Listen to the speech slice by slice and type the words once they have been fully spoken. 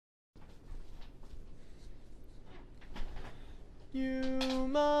You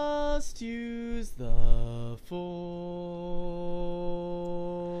must use the force.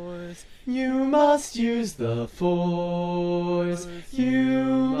 You must use the force. You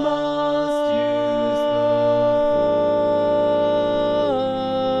must use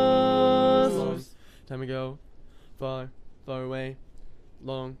the force. Time ago, far, far away.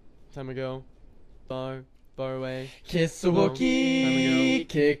 Long time ago, far, far away. Kiss a Wookiee,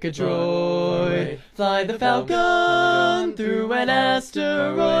 kick a droid, fly the Falcon through an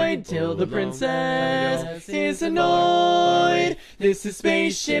asteroid till the princess is annoyed. This is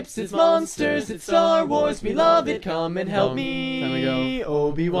spaceships, it's monsters, it's Star Wars, we love it. Come and help me,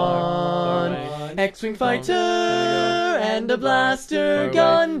 Obi-Wan. X-Wing fighter and a blaster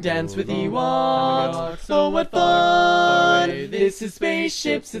gun, dance with Ewoks. Oh, what fun! This is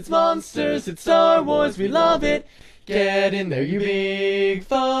spaceships, it's monsters, it's Star Wars, we love it. Get in there, you big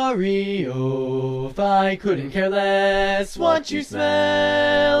furry oaf. I couldn't care less what you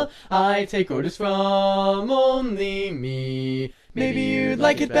smell. I take orders from only me. Maybe you'd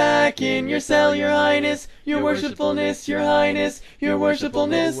like it back in your cell, your highness, your worshipfulness, your highness, your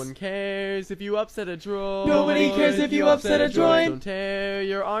worshipfulness. No one cares if you upset a droid. Nobody cares if you upset a droid. Don't tear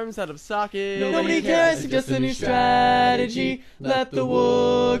your arms out of sockets. Nobody cares. I suggest a new strategy. Let the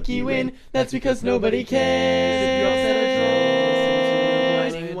Wookiee win. That's because nobody cares. If you upset a droid.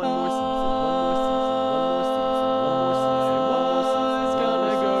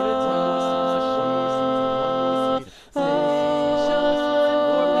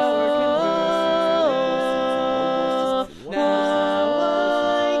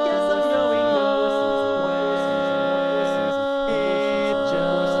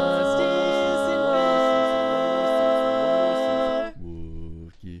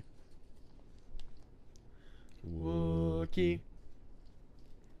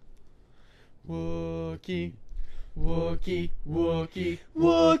 Wookiee, Wookiee, Wookiee,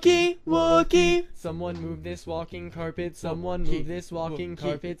 Wookiee, Wookiee. Someone move this walking carpet. Someone move this walking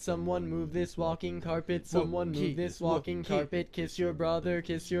carpet. Someone move this walking carpet. Someone move this walking carpet. Kiss your brother.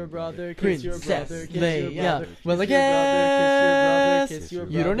 Kiss your brother. Kiss your brother. Kiss your brother. Well, I guess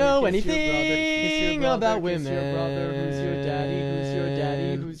you don't know anything about women. Who's your daddy? Who's your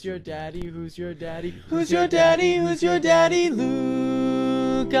daddy? Who's your daddy? Who's your daddy? Who's your daddy? Who's your daddy?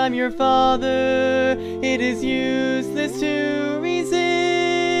 Luke, I'm your father. It is useless to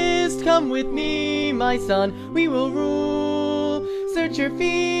resist. Come with me, my son, we will rule. Search your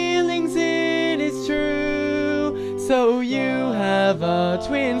feelings, it is true. So you have a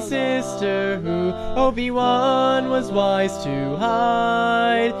twin sister who Obi-Wan was wise to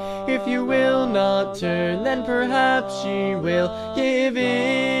hide. If you will not turn, then perhaps she will give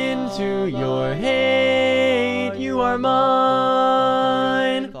in to your hate. You are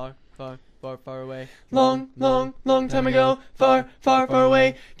mine. Far, far away. Long time ago. Far, far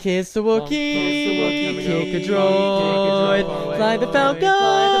away. Kiss a Wookiee, kick a droid, fly the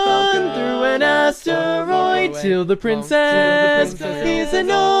Falcon through an asteroid till the princess is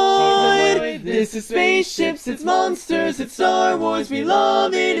annoyed. This is spaceships, it's monsters, it's Star Wars, we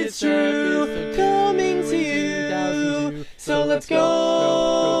love it, it's true, coming to you. So let's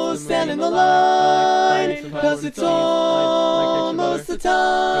go, stand in the line, cause it's almost the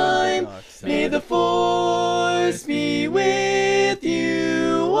time. May the Force be with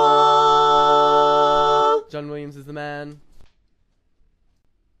you all. John Williams is the man.